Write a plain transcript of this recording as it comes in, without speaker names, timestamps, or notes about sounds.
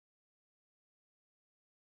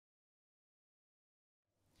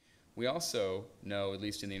We also know, at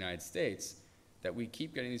least in the United States, that we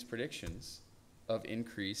keep getting these predictions of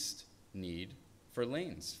increased need for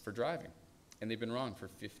lanes for driving. And they've been wrong for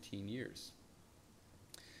 15 years.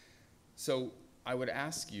 So I would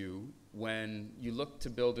ask you, when you look to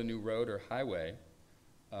build a new road or highway,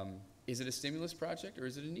 is it a stimulus project or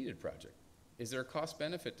is it a needed project? Is there a cost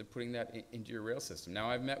benefit to putting that into your rail system? Now,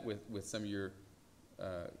 I've met with some of your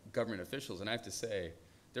government officials, and I have to say,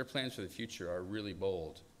 their plans for the future are really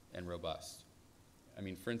bold and robust. I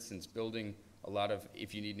mean, for instance, building a lot of,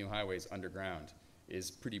 if you need new highways underground,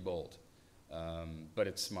 is pretty bold, but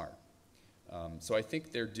it's smart. So I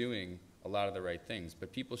think they're doing a lot of the right things,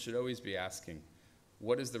 but people should always be asking,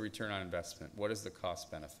 what is the return on investment? What is the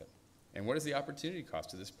cost benefit? And what is the opportunity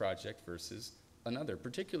cost of this project versus another,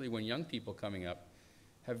 particularly when young people coming up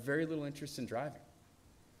have very little interest in driving.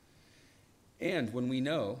 And when we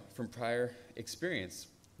know from prior experience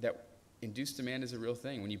that induced demand is a real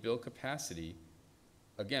thing. When you build capacity,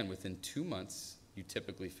 again, within 2 months, you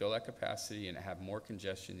typically fill that capacity and have more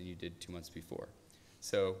congestion than you did 2 months before.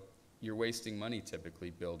 So you're wasting money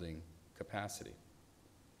typically building capacity.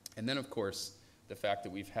 And then, of course, the fact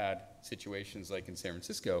that we've had situations like in San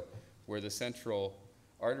Francisco where the central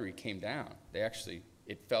artery came down.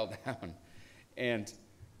 It fell down. And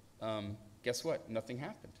guess what? Nothing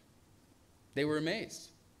happened. They were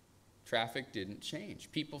amazed. Traffic didn't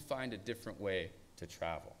change. People find a different way to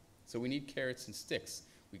travel. So we need carrots and sticks.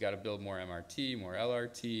 We got to build more MRT, more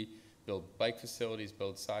LRT, build bike facilities,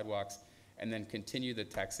 build sidewalks, and then continue the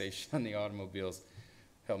taxation on the automobiles.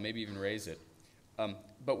 Hell, maybe even raise it.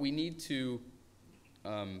 But we need to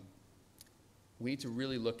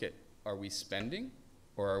really look at, are we spending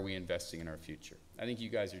or are we investing in our future? I think you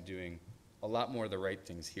guys are doing a lot more of the right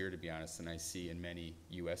things here, to be honest, than I see in many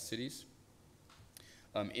US cities.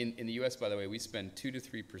 In the US, by the way, we spend 2 to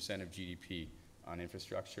 3% of GDP on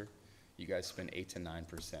infrastructure. You guys spend 8 to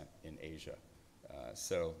 9% in Asia.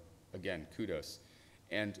 So again, kudos.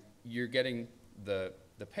 And you're getting the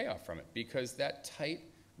payoff from it, because that tight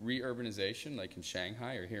re-urbanization, like in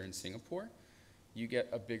Shanghai or here in Singapore, you get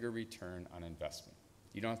a bigger return on investment.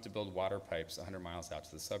 You don't have to build water pipes 100 miles out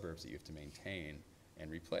to the suburbs that you have to maintain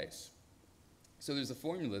and replace. So there's a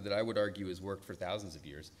formula that I would argue has worked for thousands of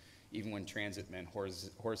years, even when transit meant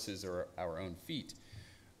horses or our own feet.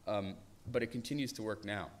 But it continues to work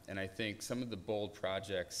now. And I think some of the bold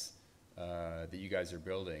projects that you guys are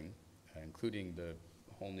building, including the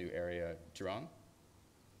whole new area, Jurong,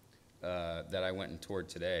 that I went and toured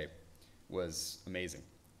today, was amazing.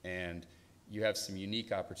 And you have some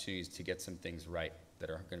unique opportunities to get some things right that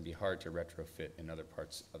are going to be hard to retrofit in other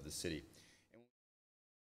parts of the city.